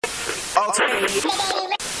Altair Daily.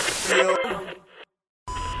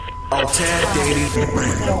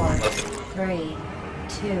 4, 3,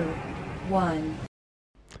 2, 1.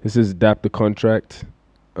 This is Dap the Contract.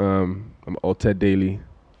 I'm Altair Daily.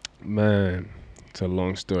 Man, it's a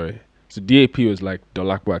long story. So DAP was like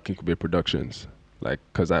Dolakwa Kinkube Productions. Like,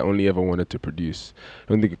 cause I only ever wanted to produce.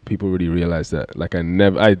 I don't think people really realize that. Like,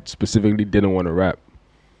 I specifically didn't want to rap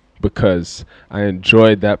because I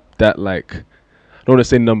enjoyed that like, I don't want to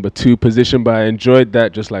say number 2 position, but I enjoyed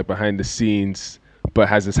that just like behind the scenes, but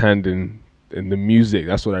has his hand in the music.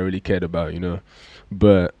 That's what I really cared about, you know.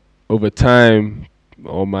 But over time,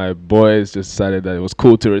 all my boys just decided that it was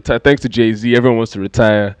cool to retire. Thanks to Jay-Z, everyone wants to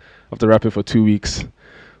retire after rapping for 2 weeks.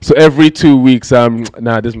 So every 2 weeks, this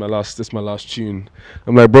is my last tune.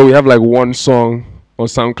 I'm like, bro, we have like one song on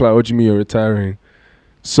SoundCloud. What do you mean you're retiring?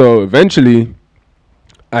 So eventually,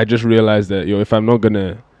 I just realized that, if I'm not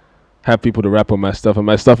gonna have people to rap on my stuff, and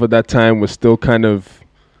my stuff at that time was still kind of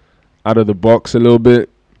out of the box a little bit.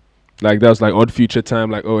 Like that was like Odd Future time,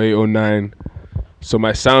 like 08, 09. So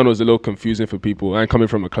my sound was a little confusing for people. I'm coming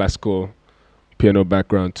from a classical piano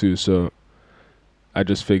background too, so I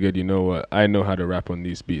just figured, you know what, I know how to rap on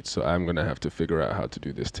these beats, so I'm gonna have to figure out how to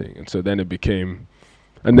do this thing. And so then it became,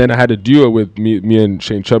 and then I had a duo with me and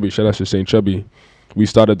Shane Chubby. Shout out to Shane Chubby. We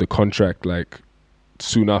started the contract like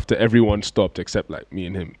soon after everyone stopped except like me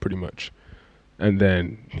and him, pretty much. And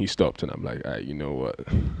then he stopped, and I'm like, all right, you know what,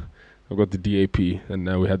 I've got the DAP, and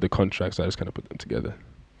now we had the contract, so I just kind of put them together.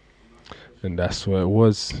 And that's what it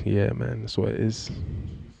was. Yeah, man, that's what it is.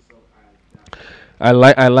 I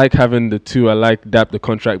like having the two. I like DAP the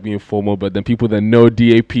contract being formal, but then people that know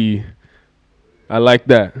DAP, I like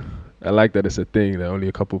that. I like that it's a thing that only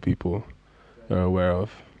a couple people are aware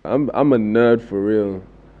of. I'm a nerd for real.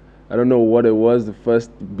 I don't know what it was, the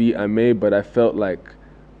first beat I made, but I felt like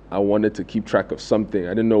I wanted to keep track of something.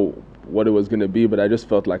 I didn't know what it was going to be, but I just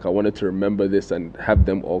felt like I wanted to remember this and have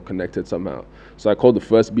them all connected somehow. So I called the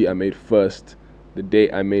first beat I made first, the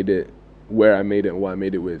date I made it, where I made it, and what I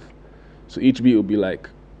made it with. So each beat would be like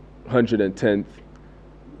 110th,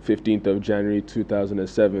 15th of January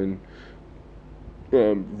 2007,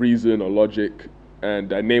 Reason or Logic,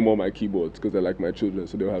 and I name all my keyboards because they're like my children,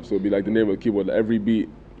 so it'll be like the name of the keyboard, like every beat.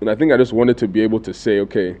 And I think I just wanted to be able to say,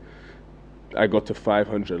 okay, I got to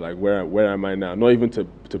 500, like where am I now? Not even to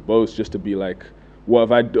boast, just to be like, what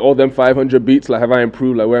have I, all them 500 beats, like have I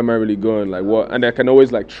improved, like where am I really going, like what? And I can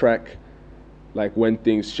always like track like when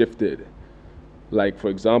things shifted. Like for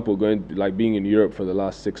example, being in Europe for the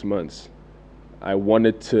last 6 months, I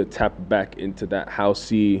wanted to tap back into that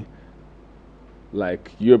housey,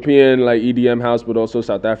 like European like EDM house, but also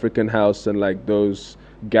South African house and like those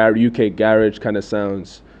UK garage kind of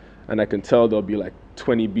sounds. And I can tell there'll be like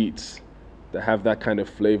 20 beats that have that kind of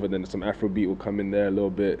flavor, then some Afrobeat will come in there a little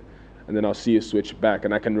bit, and then I'll see it switch back,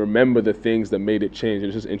 and I can remember the things that made it change.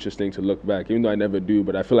 It's just interesting to look back, even though I never do,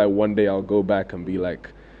 but I feel like one day I'll go back and be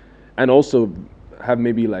like, and also have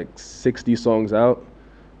maybe like 60 songs out,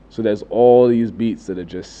 so there's all these beats that are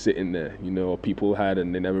just sitting there, or people had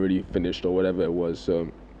and they never really finished or whatever it was. So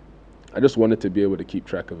I just wanted to be able to keep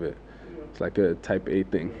track of it. It's like a type A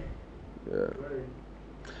thing.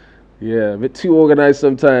 Yeah, a bit too organized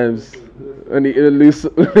sometimes. I need to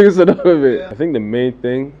loosen up a bit. I think the main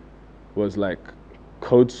thing was like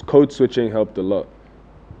code switching helped a lot,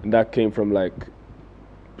 and that came from like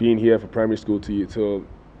being here for primary school till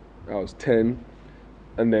I was 10,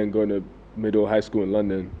 and then going to middle high school in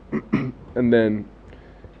London, and then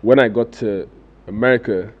when I got to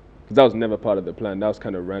America, because that was never part of the plan. That was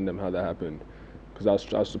kind of random how that happened.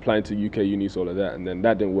 Because I was applying to UK unis, all of that, and then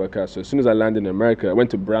that didn't work out. So as soon as I landed in America, I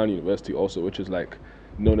went to Brown University also, which is like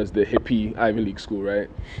known as the hippie Ivy League school, right?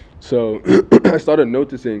 So I started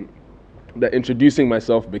noticing that introducing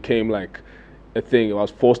myself became like a thing. I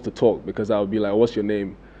was forced to talk because I would be like, what's your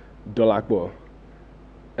name? Dolakbo.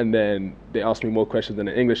 And then they asked me more questions and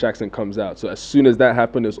an English accent comes out. So as soon as that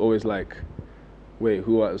happened, it's always like, wait,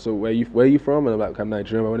 so where are you from? And I'm like, I'm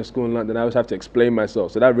Nigerian, I went to school in London. I always have to explain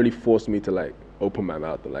myself. So that really forced me to like open my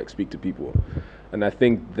mouth and like speak to people. And I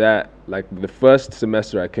think that like the first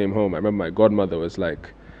semester I came home, I remember my godmother was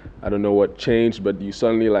like, I don't know what changed, but you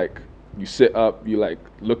suddenly like, you sit up, you like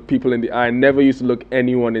look people in the eye. I never used to look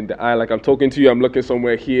anyone in the eye. Like I'm talking to you, I'm looking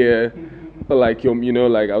somewhere here. Or like,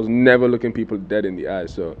 like I was never looking people dead in the eye.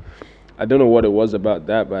 So I don't know what it was about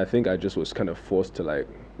that, but I think I just was kind of forced to like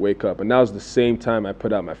wake up. And that was the same time I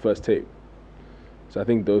put out my first tape. So I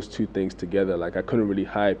think those two things together, like I couldn't really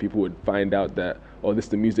hide. People would find out that, oh, this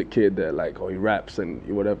is the music kid that like, oh, he raps and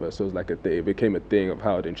whatever. So it was like a thing. It became a thing of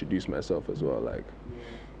how I'd introduce myself as well. Like,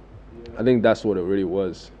 I think that's what it really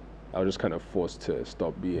was. I was just kind of forced to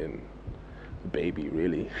stop being baby,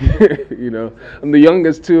 really. You know, I'm the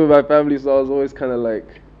youngest too of my family, so I was always kind of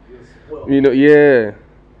like, yeah,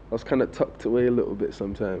 I was kind of tucked away a little bit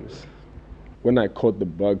sometimes. When I caught the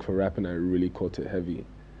bug for rapping, I really caught it heavy.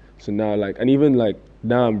 So now, like, and even like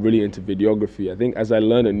now, I'm really into videography. I think as I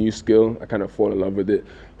learn a new skill, I kind of fall in love with it.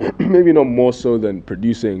 Maybe not more so than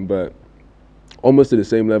producing, but almost to the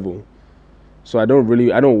same level. So I don't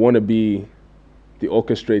want to be the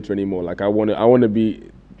orchestrator anymore. Like I want to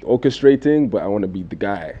be orchestrating, but I want to be the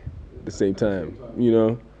guy at the same time. You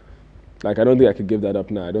know, like I don't think I could give that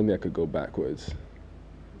up now. I don't think I could go backwards.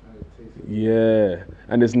 Yeah,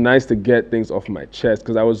 and it's nice to get things off my chest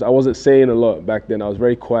because I wasn't saying a lot back then. I was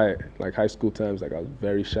very quiet, like high school times. Like I was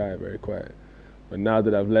very shy, very quiet. But now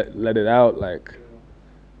that I've let it out, like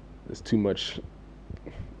there's too much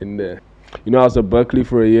in there. You know, I was at Berkeley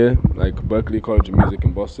for a year, like Berkeley College of Music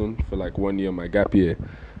in Boston for like 1 year, my gap year,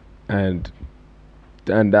 and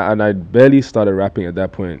and I barely started rapping at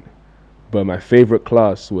that point. But my favorite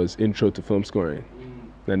class was Intro to Film Scoring.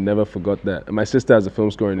 I never forgot that. And my sister has a film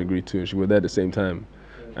scoring degree too. She was there at the same time,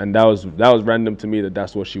 and that was random to me that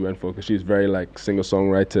that's what she went for because she's very like singer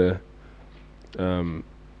songwriter.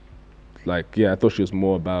 Like yeah, I thought she was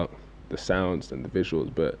more about the sounds than the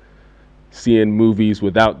visuals, but seeing movies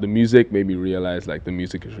without the music made me realize like the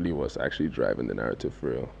music is really what's actually driving the narrative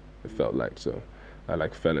for real. It felt like so. I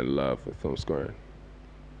like fell in love with film scoring.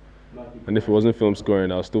 And if it wasn't film scoring,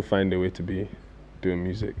 I'll still find a way to be doing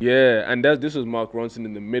music. Yeah, and this was Mark Ronson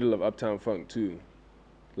in the middle of Uptown Funk too.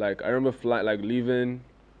 Like I remember leaving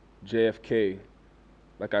JFK.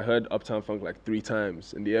 Like I heard Uptown Funk like 3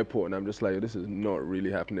 times in the airport, and I'm just like, this is not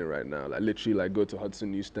really happening right now. Like literally, like go to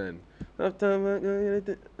Hudson Newsstand, Uptown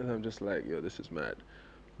Funk, and I'm just like, yo, this is mad.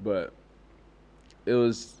 But it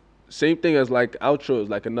was same thing as like outros,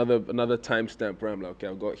 like another timestamp where I'm like, okay,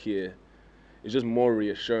 I got here. It's just more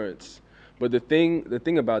reassurance. But the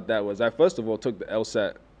thing about that was I first of all took the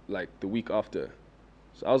LSAT like the week after.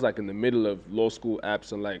 So I was like in the middle of law school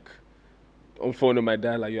apps and like on phone with my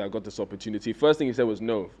dad, like, yo, I got this opportunity. First thing he said was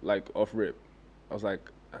no, like off rip. I was like,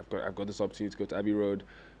 I've got this opportunity to go to Abbey Road.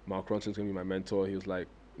 Mark Ronson's gonna be my mentor. He was like,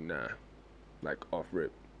 nah, like off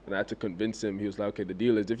rip. And I had to convince him. He was like, okay, the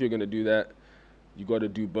deal is if you're gonna do that, you gotta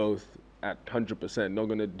do both at 100%. Not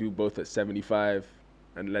gonna do both at 75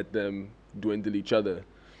 and let them dwindle each other.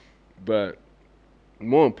 But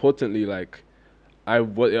more importantly, like I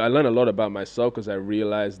learned a lot about myself because I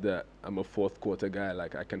realized that I'm a fourth quarter guy.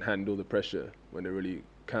 Like I can handle the pressure when it really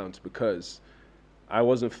counts because I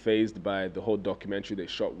wasn't fazed by the whole documentary they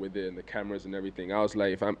shot with it and the cameras and everything. I was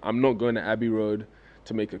like, if I'm not going to Abbey Road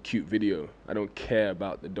to make a cute video. I don't care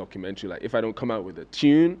about the documentary. Like if I don't come out with a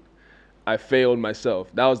tune, I failed myself.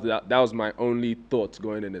 That was my only thoughts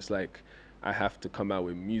going in. It's like I have to come out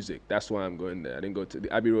with music. That's why I'm going there. I didn't go to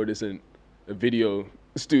the Abbey Road isn't a video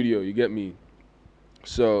studio, you get me?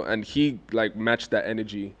 So, and he like matched that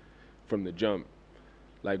energy from the jump.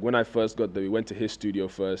 Like when I first got there, we went to his studio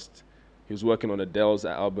first. He was working on Adele's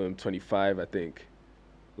album 25, I think.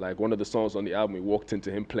 Like one of the songs on the album, we walked into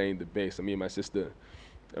him playing the bass, and me and my sister,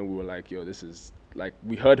 and we were like, yo, this is, like,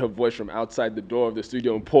 we heard her voice from outside the door of the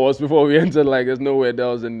studio and paused before we entered, like, there's no way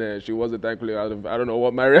Adele's in there. She wasn't, thankfully. I don't know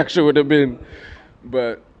what my reaction would have been.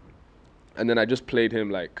 But, and then I just played him,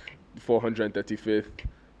 like, 435th,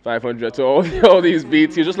 500, so all these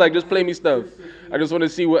beats. He was just like, just play me stuff. I just want to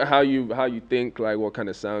see how you think, like, what kind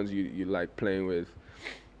of sounds you like playing with.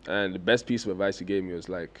 And the best piece of advice he gave me was,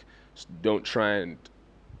 like, don't try and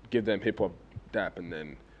give them hip-hop dap and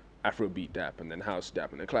then Afrobeat dap and then house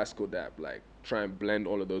dap and then classical dap. Like, try and blend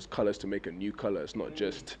all of those colors to make a new color. It's not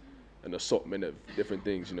just an assortment of different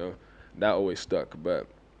things, you know. That always stuck. But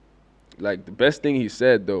like the best thing he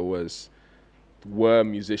said though was, we're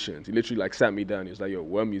musicians. He literally like sat me down. He was like, yo,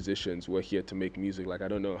 we're musicians. We're here to make music. Like, I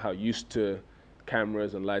don't know how used to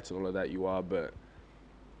cameras and lights and all of that you are, but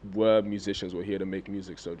we're musicians. We're here to make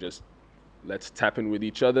music. So just let's tap in with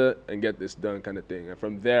each other and get this done, kind of thing. And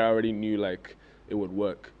from there, I already knew like it would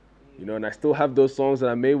work, you know. And I still have those songs that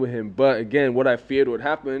I made with him. But again, what I feared would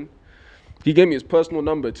happen, he gave me his personal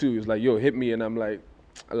number too. He was like, yo, hit me. And I'm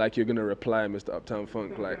like you're gonna reply, Mr. Uptown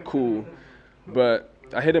Funk, like, cool. But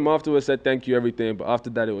I hit him afterwards, said thank you, everything. But after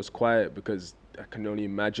that, it was quiet because I can only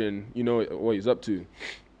imagine, you know, what he's up to.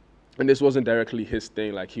 And this wasn't directly his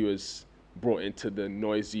thing. Like, he was brought into the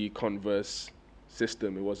noisy Converse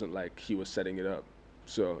system. It wasn't like he was setting it up.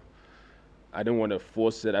 So I didn't want to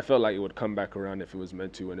force it. I felt like it would come back around if it was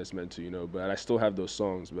meant to, when it's meant to, you know. But I still have those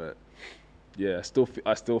songs. But yeah,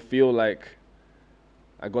 I still feel like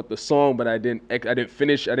I got the song, but I didn't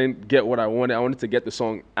finish. I didn't get what I wanted. I wanted to get the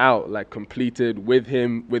song out, like completed with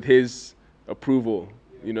him, with his approval.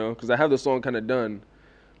 you know, because I have the song kind of done,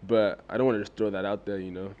 but I don't want to just throw that out there,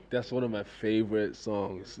 you know. That's one of my favorite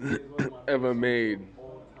songs ever made.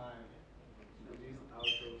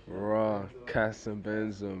 Raw, Cass and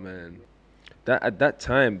Benzo, man. That at that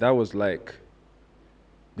time, that was like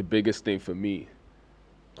the biggest thing for me,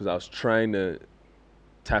 because I was trying to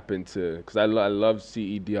tap into, because I love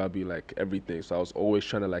CEDRB like everything, so I was always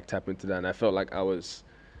trying to like tap into that, and I felt like I was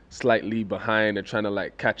slightly behind and trying to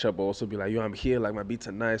like catch up, but also be like, yo, I'm here, like my beats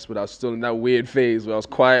are nice, but I was still in that weird phase where I was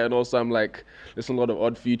quiet, and also I'm like, there's a lot of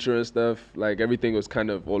Odd Future and stuff, like everything was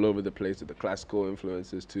kind of all over the place with the classical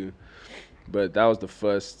influences too. But that was the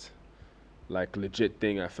first like legit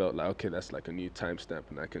thing I felt like, okay, that's like a new timestamp,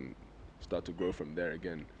 and I can start to grow from there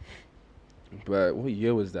again. But what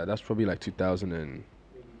year was that? That's probably like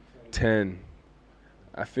 2010.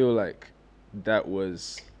 I feel like that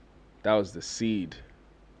was the seed,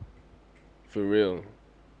 for real.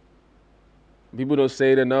 People don't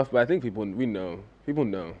say it enough, but I think we know. People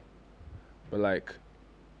know. But like,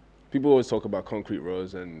 people always talk about Concrete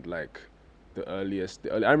Rose and like I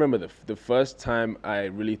remember the first time I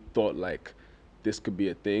really thought like this could be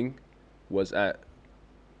a thing was at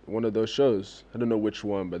one of those shows. I don't know which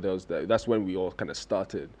one, but that's when we all kind of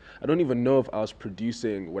started. I don't even know if I was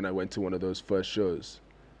producing when I went to one of those first shows.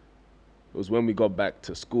 It was when we got back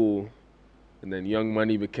to school, and then Young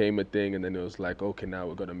Money became a thing, and then it was like, okay, now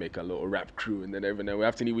we're gonna make a little rap crew, and then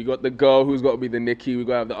we got the girl who's got to be the Nicki, we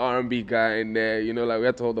got to have the R&B guy in there, you know, like we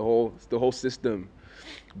had to hold the whole system.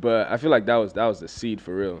 But I feel like that was the seed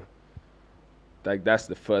for real. Like that's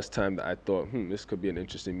the first time that I thought, this could be an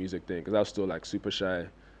interesting music thing, because I was still like super shy,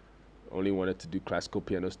 only wanted to do classical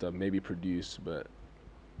piano stuff, maybe produce, but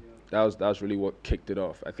that was really what kicked it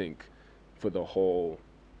off, I think, for the whole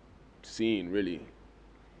scene, really.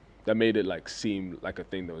 That made it like seem like a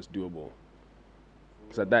thing that was doable.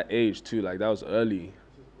 Because at that age too, like that was early.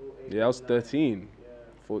 Yeah, I was 13.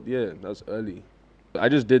 Yeah, that was early. I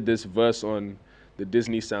just did this verse on the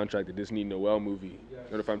Disney soundtrack, the Disney Noel movie. I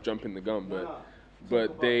don't know if I'm jumping the gun, but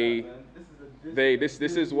this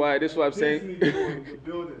is why I'm saying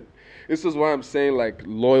this is why I'm saying like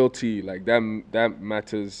loyalty, like that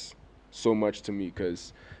matters so much to me,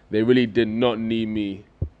 because they really did not need me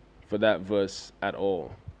for that verse at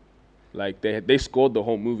all. Like they scored the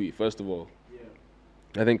whole movie, first of all.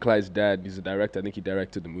 I think Clyde's dad, he's a director. I think he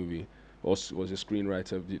directed the movie, or was a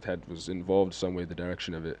screenwriter. Was involved some way in the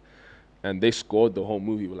direction of it, and they scored the whole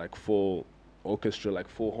movie with like full orchestra, like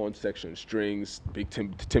full horn section, strings, big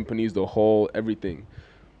timpanis, the whole everything.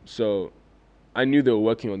 So I knew they were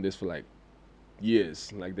working on this for like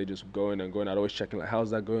years. Like they just going and going. I'd always checking like,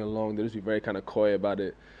 how's that going along? They'd just be very kind of coy about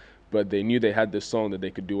it. But they knew they had this song that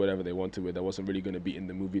they could do whatever they wanted with. That wasn't really going to be in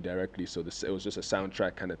the movie directly. So it was just a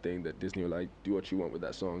soundtrack kind of thing that Disney were like, do what you want with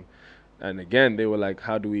that song. And again, they were like,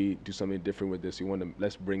 how do we do something different with this?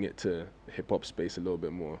 Let's bring it to hip hop space a little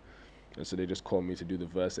bit more. And so they just called me to do the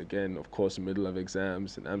verse again. Of course, middle of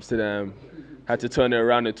exams in Amsterdam. Had to turn it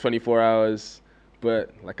around in 24 hours.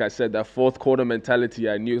 But like I said, that fourth quarter mentality,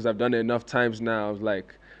 I knew, because I've done it enough times now. I was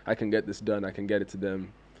like, I can get this done. I can get it to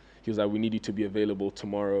them. He was like, we need you to be available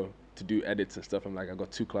tomorrow to do edits and stuff. I'm like, I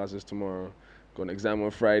got 2 classes tomorrow, got an exam on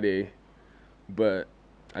Friday, but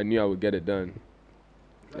I knew I would get it done.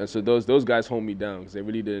 And so those guys hold me down, because they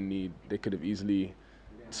really didn't need. They could have easily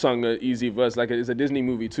sung an easy verse. Like it's a Disney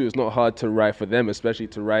movie too. It's not hard to write for them, especially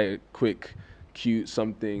to write quick, cute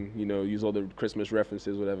something. You know, use all the Christmas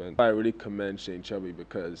references, whatever. And I really commend Shane Chubby,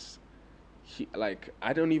 because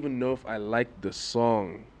I don't even know if I liked the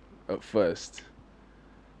song at first,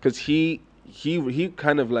 because he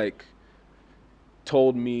kind of like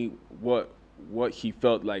told me what he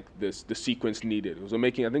felt like the sequence needed. I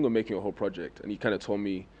think we're making a whole project, and he kind of told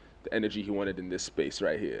me the energy he wanted in this space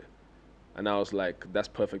right here, and I was like, that's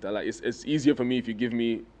perfect. It's easier for me if you give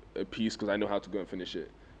me a piece, because I know how to go and finish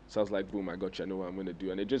it. So I was like, boom, I got you. I know what I'm gonna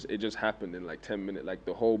do, and it just happened in like 10 minutes. Like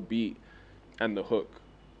the whole beat and the hook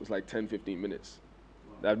was like 10-15 minutes.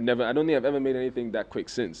 I don't think I've ever made anything that quick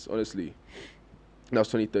since, honestly. That was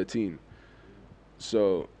 2013.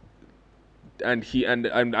 So, and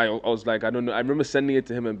I was like, I don't know. I remember sending it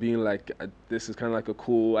to him and being like, this is kind of like a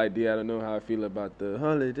cool idea. I don't know how I feel about the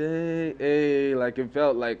holiday. Hey, like it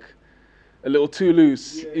felt like a little too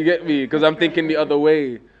loose. You get me? Because I'm thinking the other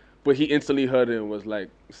way. But he instantly heard it and was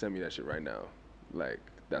like, send me that shit right now. Like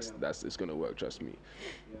that's it's gonna work. Trust me.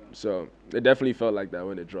 So it definitely felt like that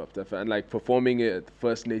when it dropped. And like performing it at the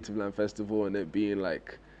first Native Land Festival, and it being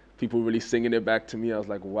like, people really singing it back to me. I was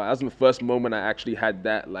like, wow, that was the first moment I actually had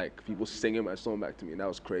that, like, people singing my song back to me, and that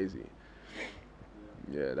was crazy.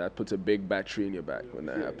 Yeah, that puts a big battery in your back when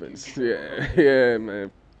that happens. Yeah, yeah,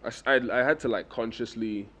 man. I had to like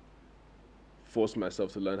consciously force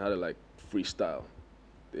myself to learn how to like freestyle,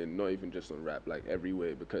 and not even just on rap, like every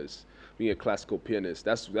way, because being a classical pianist,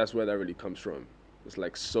 that's where that really comes from. It's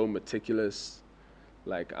like so meticulous.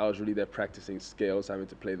 Like I was really there practicing scales, having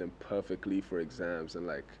to play them perfectly for exams, and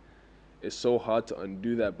like it's so hard to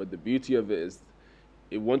undo that. But the beauty of it is,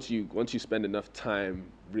 once you spend enough time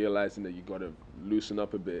realizing that you gotta loosen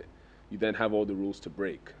up a bit, you then have all the rules to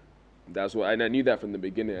break. That's what, and I knew that from the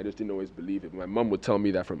beginning. I just didn't always believe it. My mom would tell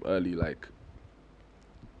me that from early, like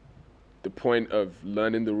the point of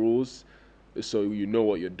learning the rules is so you know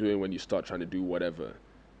what you're doing when you start trying to do whatever.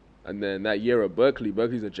 And then that year at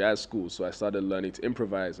Berkeley's a jazz school, so I started learning to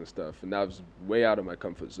improvise and stuff, and that was way out of my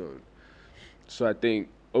comfort zone. So I think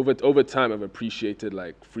over time I've appreciated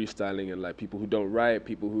like freestyling and like people who don't write,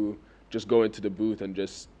 people who just go into the booth and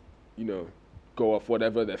just, you know, go off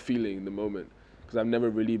whatever they're feeling in the moment. Because I've never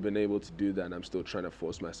really been able to do that, and I'm still trying to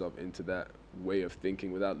force myself into that way of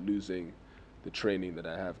thinking without losing the training that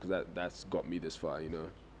I have, because that's got me this far, you know.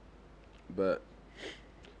 But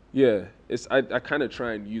yeah, I kind of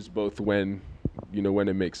try and use both when, you know, when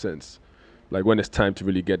it makes sense. Like when it's time to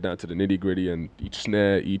really get down to the nitty gritty, and each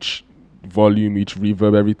snare, each volume, each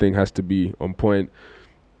reverb, everything has to be on point.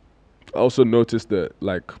 I also noticed that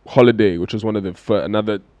like Holiday, which was one of the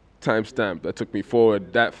another timestamp that took me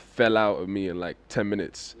forward, that fell out of me in like 10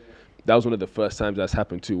 minutes. That was one of the first times that's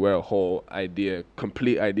happened too, where a whole idea,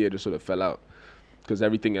 complete idea, just sort of fell out. Because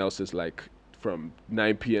everything else is like from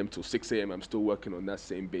 9 p.m. till 6 a.m. I'm still working on that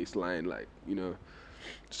same bass line, like, you know.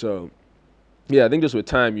 So yeah, I think just with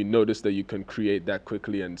time you notice that you can create that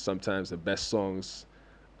quickly, and sometimes the best songs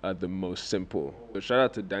are the most simple. So shout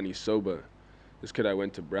out to Danny Sober, this kid I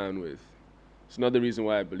went to Brown with. It's another reason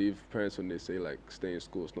why I believe parents, when they say like stay in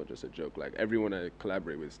school, it's not just a joke. Like everyone I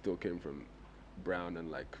collaborate with still came from Brown, and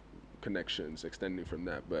like connections extending from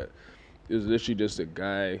that. But it was literally just a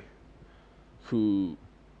guy who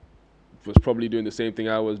was probably doing the same thing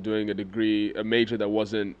I was doing, a degree, a major that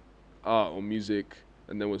wasn't art or music,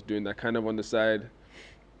 and then was doing that kind of on the side,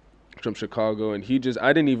 from Chicago. And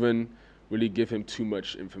I didn't even really give him too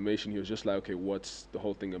much information. He was just like, okay, what's the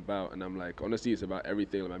whole thing about? And I'm like, honestly, it's about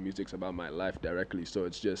everything. Like, my music's about my life directly. So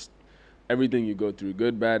it's just everything you go through,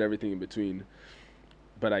 good, bad, everything in between.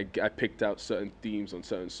 But I picked out certain themes on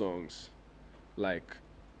certain songs. Like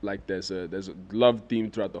there's a love theme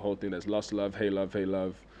throughout the whole thing. There's lost love, hey love, hey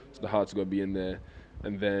love. So the heart's gonna be in there.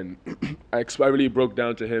 And then I really broke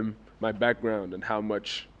down to him my background and how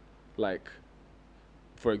much, like,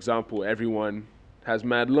 for example, everyone has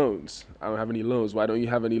mad loans. I don't have any loans. Why don't you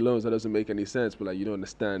have any loans? That doesn't make any sense. But like, you don't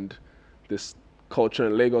understand this culture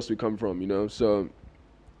in Lagos we come from, you know? So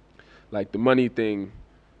like the money thing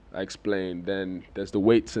I explained. Then there's the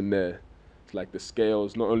weights in there. It's like the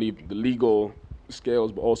scales, not only the legal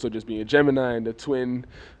scales, but also just being a Gemini and the twin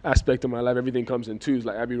aspect of my life. Everything comes in twos,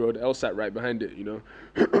 like Abbey Road, LSAT right behind it, you know?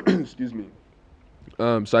 Excuse me.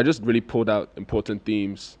 So I just really pulled out important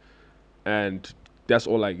themes, and that's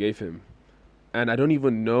all I gave him. And I don't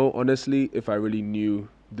even know, honestly, if I really knew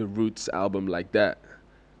the Roots album like that,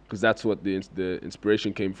 because that's what the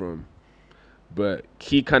inspiration came from. But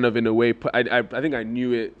he kind of, in a way, I think I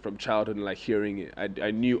knew it from childhood and like hearing it.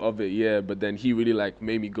 I knew of it, yeah. But then he really like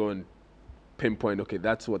made me go and pinpoint, okay,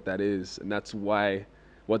 that's what that is, and that's why,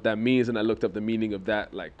 what that means. And I looked up the meaning of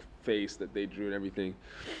that like face that they drew and everything.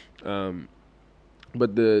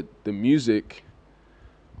 But the music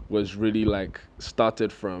was really like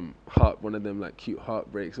started from one of them like cute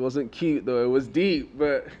heartbreaks. It wasn't cute though, it was deep,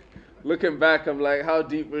 but looking back I'm like, how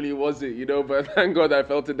deep really was it, you know? But thank God I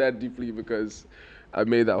felt it that deeply, because I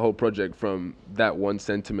made that whole project from that one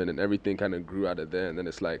sentiment, and everything kind of grew out of there. And then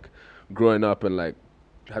it's like growing up and like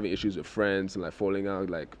having issues with friends and like falling out,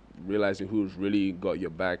 like realizing who's really got your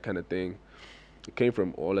back kind of thing. It came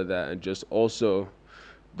from all of that, and just also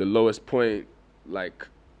the lowest point, like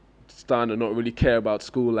starting to not really care about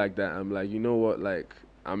school like that. I'm like, you know what, like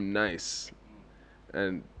I'm nice,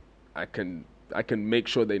 and I can make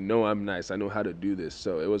sure they know I'm nice. I know how to do this.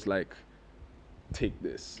 So it was like, take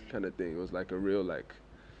this kind of thing. It was like a real like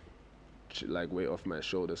weight off my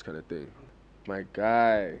shoulders kind of thing. My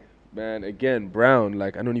guy, man, again, Brown,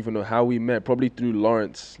 like I don't even know how we met. Probably through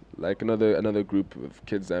Lawrence, like another group of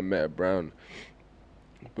kids I met at Brown.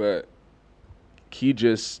 But he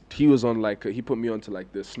was on like he put me onto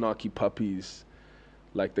like the Snarky Puppies,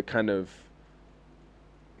 like the kind of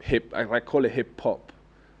I like call it hip hop,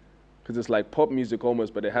 because it's like pop music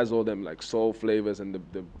almost, but it has all them like soul flavors, and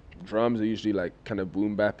the drums are usually like kind of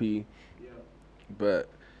boom bappy. Yeah. But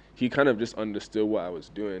he kind of just understood what I was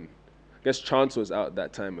doing. I guess Chance was out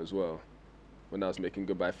that time as well. when I was making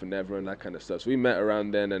Goodbye for Never and that kind of stuff. So we met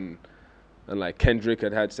around then, and like Kendrick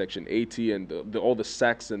had Section 80, and all the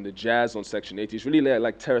sax and the jazz on Section 80. It's really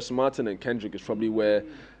like Terrace Martin and Kendrick is probably where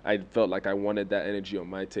I felt like I wanted that energy on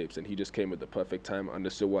my tapes, and he just came at the perfect time,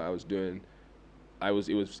 understood what I was doing. It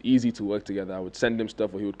was easy to work together. I would send him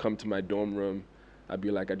stuff, or he would come to my dorm room. I'd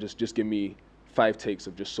be like, just give me 5 takes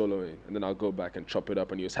of just soloing, and then I'll go back and chop it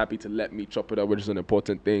up. And he was happy to let me chop it up, which is an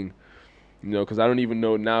important thing, because I don't even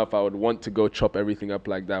know now if I would want to go chop everything up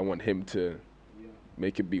like that. I want him to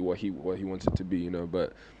make it be what he wants it to be,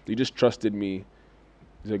 But he just trusted me.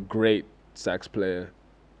 He's a great sax player,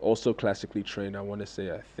 also classically trained, I want to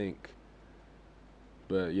say, I think.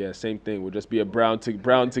 But yeah, same thing. We'll just be a brown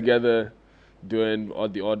together, doing all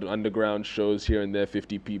the odd underground shows here and there,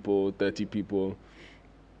 50 people, 30 people.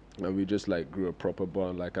 And we just like grew a proper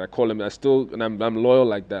bond. Like I call him, I'm loyal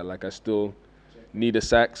like that. Like I still need a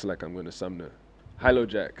sax, like I'm going to Sumner. Hilo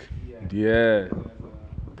Jack. Yeah.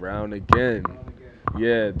 Brown again.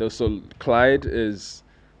 Yeah, so Clyde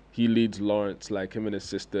he leads Lawrence. Like him and his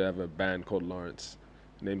sister have a band called Lawrence.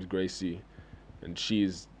 Her name's Gracie, and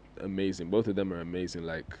she's amazing. Both of them are amazing,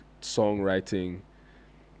 like songwriting.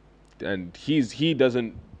 And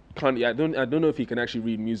I don't know if he can actually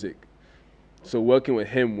read music. So working with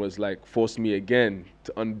him was like forced me again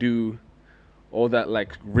to undo all that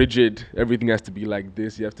like rigid. Everything has to be like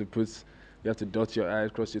this. You have to dot your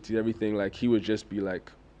I's, cross your T's. Everything like he would just be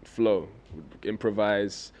like flow,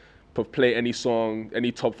 improvise, play any song,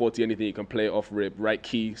 any top 40, anything you can play off rip, right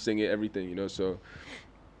key, sing it, everything, So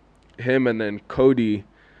him, and then Cody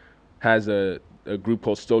has a group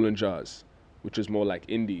called Stolen Jars, which is more like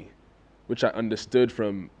indie, which I understood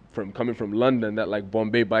from coming from London, that like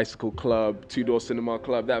Bombay Bicycle Club, Two Door Cinema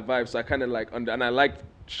Club, that vibe. So I kind of like and I liked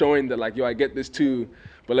showing that like, yo, I get this too,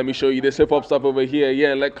 but let me show you this hip hop stuff over here.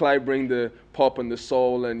 Yeah, and let Clyde bring the pop and the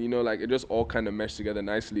soul, and like it just all kind of meshed together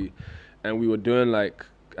nicely. And we were doing like,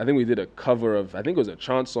 I think we did a cover of, I think it was a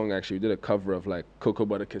chant song actually. We did a cover of like Cocoa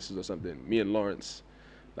Butter Kisses or something. Me and Lawrence,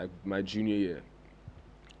 like my junior year.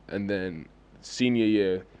 And then senior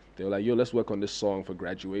year, they were like, yo, let's work on this song for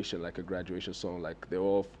graduation, like a graduation song. Like they were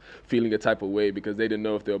all feeling a type of way because they didn't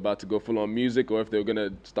know if they were about to go full on music or if they were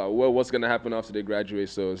gonna start, what's gonna happen after they graduate.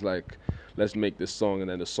 So it was like, let's make this song. And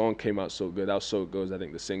then the song came out so good. That was So It Goes, I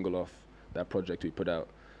think the single off that project we put out.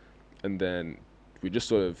 And then we just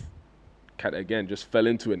sort of, again, just fell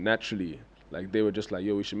into it naturally. Like they were just like,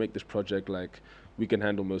 yo, we should make this project. Like we can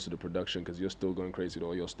handle most of the production because you're still going crazy with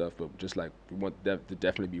all your stuff, but just like we want that to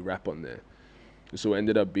definitely be rap on there. So it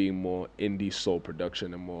ended up being more indie soul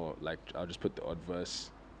production and more like I'll just put the odd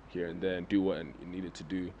verse here and there and do what it needed to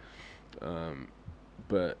do.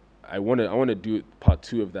 But I want to do part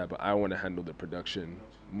 2 of that, but I want to handle the production,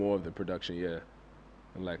 more of the production, yeah.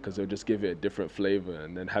 And like, cause they'll just give it a different flavor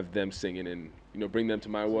and then have them singing and bring them to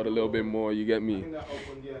my world a little bit more. You get me? I think that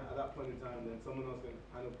opened, at that point in time, then someone else can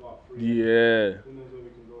handle part 3. Yeah. Who knows where we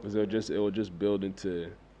can go? Cause it will just build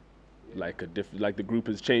into like a different, like the group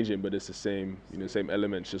is changing, but it's the same, same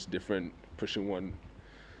elements, just different, pushing one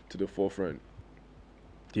to the forefront.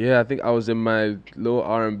 Yeah, I think I was in my little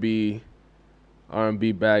R&B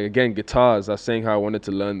bag. Again, guitars. I was saying how I wanted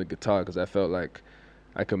to learn the guitar because I felt like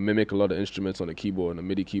I could mimic a lot of instruments on a keyboard, on a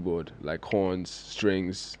MIDI keyboard, like horns,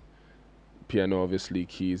 strings, piano, obviously,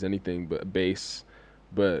 keys, anything but bass.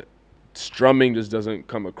 But strumming just doesn't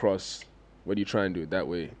come across when you try and do it that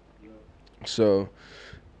way. So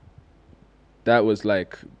that was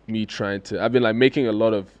like me I've been like making a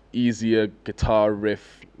lot of easier guitar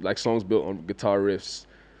riff, like songs built on guitar riffs.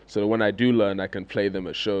 So that when I do learn, I can play them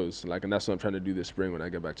at shows. Like, and that's what I'm trying to do this spring when I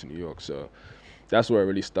get back to New York. So that's where I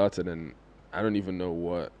really started. And I don't even know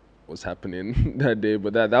what was happening that day,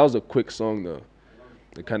 but that was a quick song though.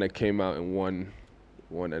 It kind of came out in one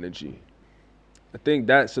energy. I think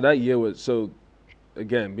that year was,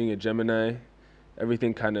 again, being a Gemini,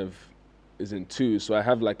 everything kind of is in 2. So I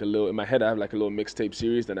have like in my head, I have like a little mixtape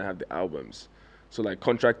series, then I have the albums. So like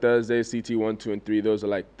Contract Thursday, CT 1, 2, and 3, those are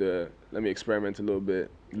like let me experiment a little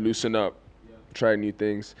bit, loosen up, try new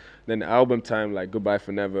things. Then the album time, like Goodbye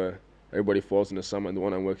for Never, Everybody Falls in the Summer, and the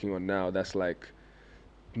one I'm working on now, that's like,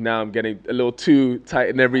 now I'm getting a little too tight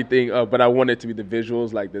and everything up, but I want it to be the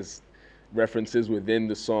visuals, like there's references within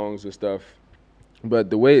the songs and stuff. But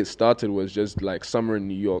the way it started was just like summer in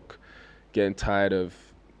New York, getting tired of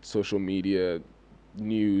social media,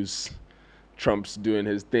 news, Trump's doing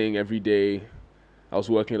his thing every day. I was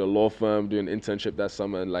working at a law firm doing an internship that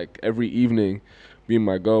summer, and like every evening, me and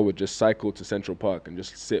my girl would just cycle to Central Park and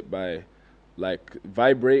just sit by, like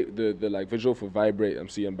Vibrate, the like visual for Vibrate, I'm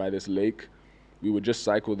seeing by this lake. We would just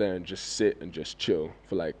cycle there and just sit and just chill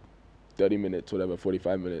for like 30 minutes, whatever,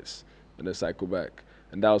 45 minutes. and then cycle back.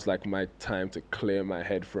 And that was like my time to clear my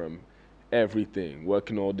head from everything,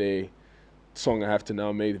 working all day, song I have to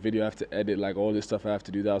now make, the video I have to edit, like all this stuff I have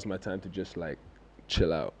to do. That was my time to just like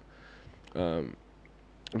chill out. And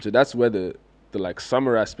so that's where the like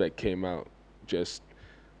summer aspect came out, just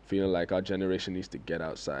feeling like our generation needs to get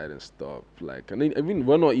outside and stop. Like, I mean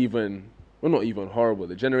we're not even horrible.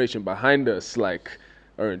 The generation behind us like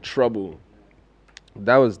are in trouble.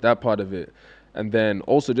 That was that part of it. And then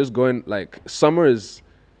also just going, like, summer is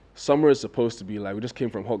supposed to be like, we just came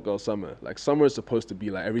from hot girl summer. Like, summer is supposed to be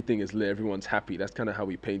like everything is lit, everyone's happy. That's kind of how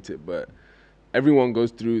we paint it. But everyone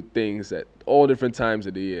goes through things at all different times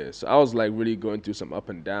of the year. So I was like really going through some up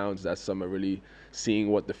and downs that summer, really seeing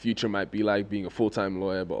what the future might be like, being a full-time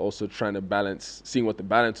lawyer, but also trying to balance, seeing what the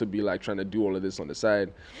balance would be like, trying to do all of this on the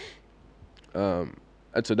side. And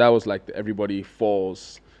so that was like everybody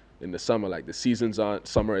falls in the summer. Like, the seasons aren't,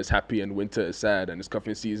 summer is happy and winter is sad, and it's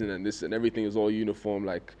cuffing season and this and everything is all uniform.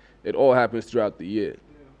 Like, it all happens throughout the year.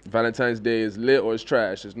 Valentine's Day is lit or it's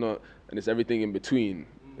trash. It's not, and it's everything in between.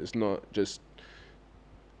 It's not just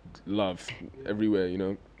love everywhere, you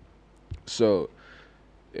know? So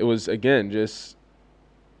it was, again, just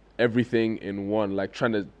everything in one, like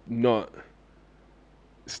trying to not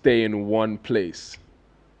stay in one place.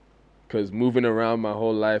 Because moving around my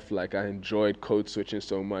whole life, like, I enjoyed code switching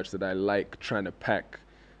so much that I like trying to pack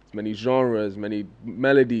as many genres, many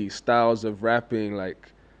melodies, styles of rapping,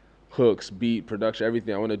 like hooks, beat, production,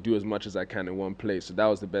 everything. I want to do as much as I can in one place. So that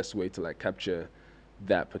was the best way to like capture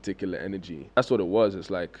that particular energy. That's what it was. It's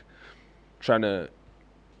like trying to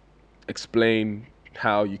explain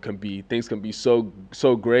how you can be, things can be so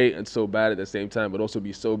great and so bad at the same time, but also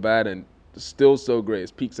be so bad and still so great.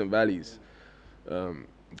 It's peaks and valleys.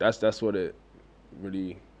 That's what it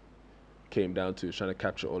really came down to, trying to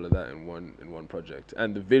capture all of that in one project.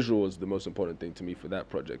 And the visual was the most important thing to me for that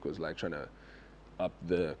project, was like trying to up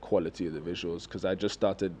the quality of the visuals, because I just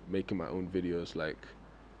started making my own videos like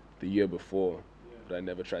the year before, but I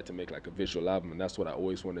never tried to make like a visual album, and that's what I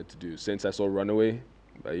always wanted to do. Since I saw Runaway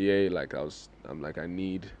by Ye, like I'm like, I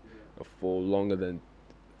need a full, longer than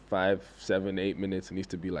 5, 7, 8 minutes. It needs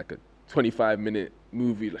to be like a 25-minute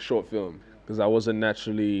movie, a short film. Because I wasn't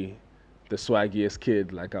naturally the swaggiest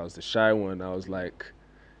kid. Like, I was the shy one. I was like,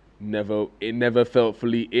 it never felt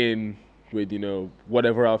fully in with, you know,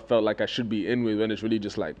 whatever I felt like I should be in with, when it's really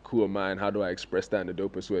just like, who am I and how do I express that in the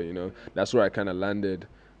dopest way, you know? That's where I kind of landed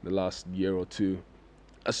the last year or two.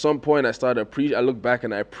 At some point I look back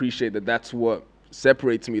and I appreciate that that's what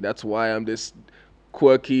separates me. That's why I'm this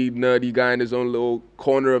quirky, nerdy guy in his own little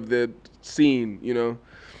corner of the scene, you know?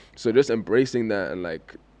 So just embracing that and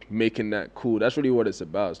like making that cool. That's really what it's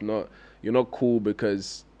about. It's not, you're not cool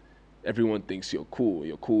because everyone thinks you're cool.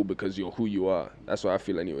 You're cool because you're who you are. That's what I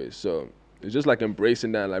feel anyways. So it's just like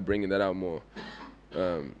embracing that and like bringing that out more.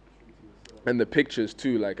 And the pictures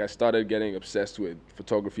too, like I started getting obsessed with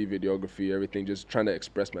photography, videography, everything, just trying to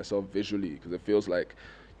express myself visually, because it feels like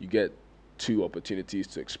you get 2 opportunities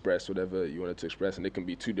to express whatever you wanted to express, and it can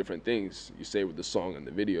be 2 different things you say with the song and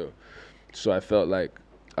the video. So I felt like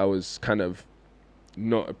I was kind of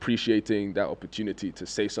not appreciating that opportunity to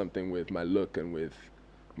say something with my look and with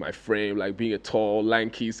my frame, like being a tall,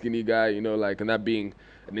 lanky, skinny guy, you know, like, and that being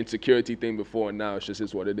an insecurity thing before, and now it's just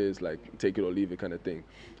is what it is, like take it or leave it kind of thing.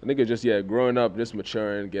 I think it's just, yeah, growing up, just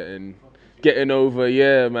maturing, getting over,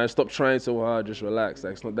 yeah, man, stop trying so hard, just relax,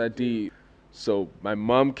 like it's not that deep. So my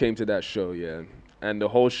mom came to that show, yeah, and the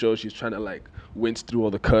whole show she's trying to like wince through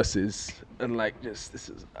all the curses and like just,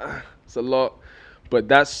 it's a lot. But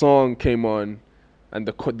that song came on, and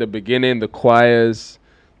the beginning, the choirs,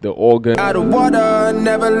 the organ. Out of water,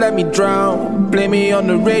 never let me drown. Play me on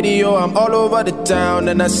the radio, I'm all over the town.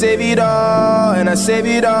 And I save it all, and I save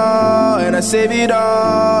it all, and I save it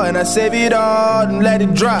all, and I save it all, and let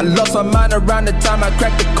it drop. Lost my mind around the time I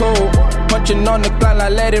cracked the code. Punching on the clock, I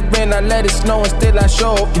let it rain, I let it snow, and still I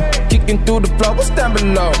show. Kicking through the floor, what's down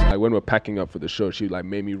below? Like when we're packing up for the show, she like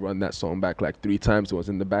made me run that song back like 3 times. It was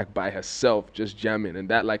in the back by herself, just jamming. And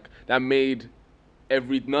that made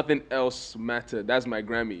nothing else matter. That's my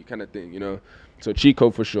Grammy kind of thing, you know. So cheat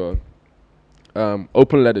code for sure.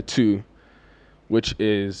 Open Letter 2, which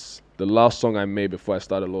is the last song I made before I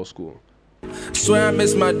started law school. Swear I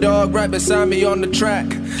miss my dog right beside me on the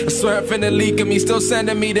track. I swear I'm finna leak and me still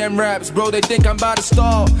sending me them raps. Bro, they think I'm about to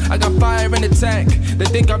stall. I got fire in the tank. They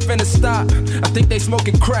think I'm finna stop. I think they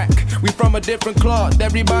smoking crack. We from a different cloth.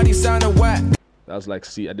 Everybody sounding whack. That was like,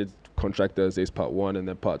 I did Contract Thursdays part 1 and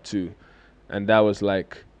then part 2. And that was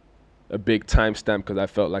like a big timestamp, because I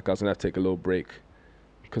felt like I was gonna have to take a little break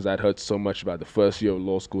because I'd heard so much about the first year of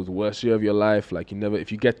law school, the worst year of your life. Like,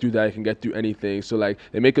 if you get through that, you can get through anything. So like,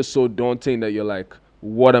 they make it so daunting that you're like,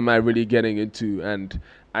 what am I really getting into? And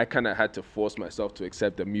I kind of had to force myself to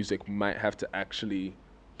accept that music might have to actually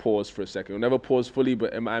pause for a second. It'll never pause fully,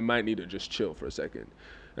 but I might need to just chill for a second.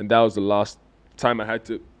 And that was the last time I had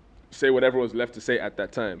to say whatever was left to say at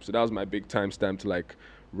that time. So that was my big timestamp to like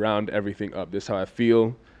round everything up. This is how I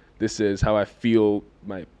feel. This is how I feel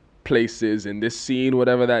my place is in this scene,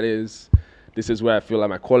 whatever that is. This is where I feel like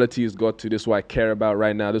my quality has got to. This is what I care about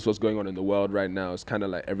right now. This is what's going on in the world right now. It's kind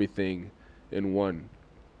of like everything in one.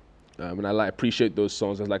 And I appreciate those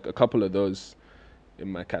songs. There's like a couple of those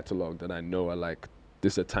in my catalog that I know are like,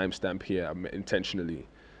 this is a timestamp here intentionally.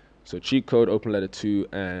 So Cheat Code, Open Letter 2,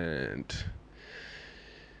 and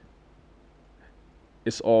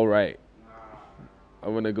It's Alright.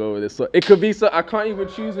 I'm gonna go with this. So it could be so I can't even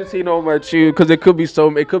choose between all my tune because it could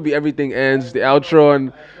be Everything Ends, the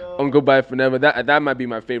outro on Goodbye Forever. That might be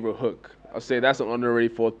my favorite hook. I'll say that's an honorary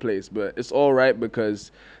 4th place, but It's Alright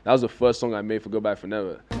because that was the first song I made for Goodbye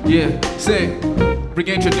Forever. Yeah, say,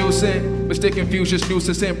 reintroducing, mistaken futures,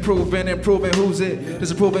 nuisance, improving who's it?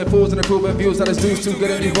 Disapproving fools and improving views that is due to good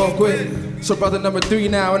and you won't quit. So brother number 3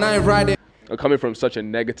 now, and I ain't riding. Coming from such a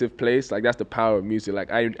negative place, like that's the power of music.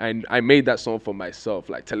 Like I made that song for myself,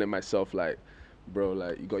 like telling myself like, bro,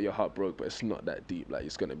 like you got your heart broke, but it's not that deep. Like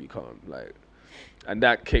it's gonna be calm. Like, and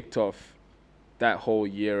that kicked off that whole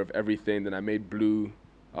year of everything. Then I made Blue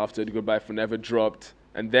after the Goodbye Forever dropped,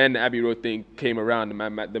 and then the Abbey Road thing came around.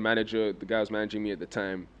 The manager, the guy who was managing me at the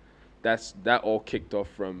time, that all kicked off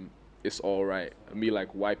from It's Alright. Me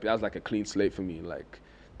like that was like a clean slate for me. Like.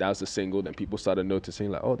 That was the single. Then people started noticing,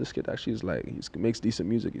 like, oh, this kid actually is like, he makes decent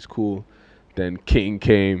music. He's cool. Then King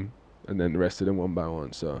came, and then the rest of them one by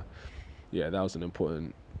one. So, yeah, that was an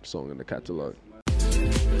important song in the catalog.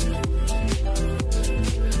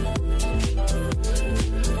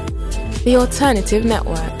 The Alternative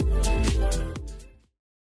Network.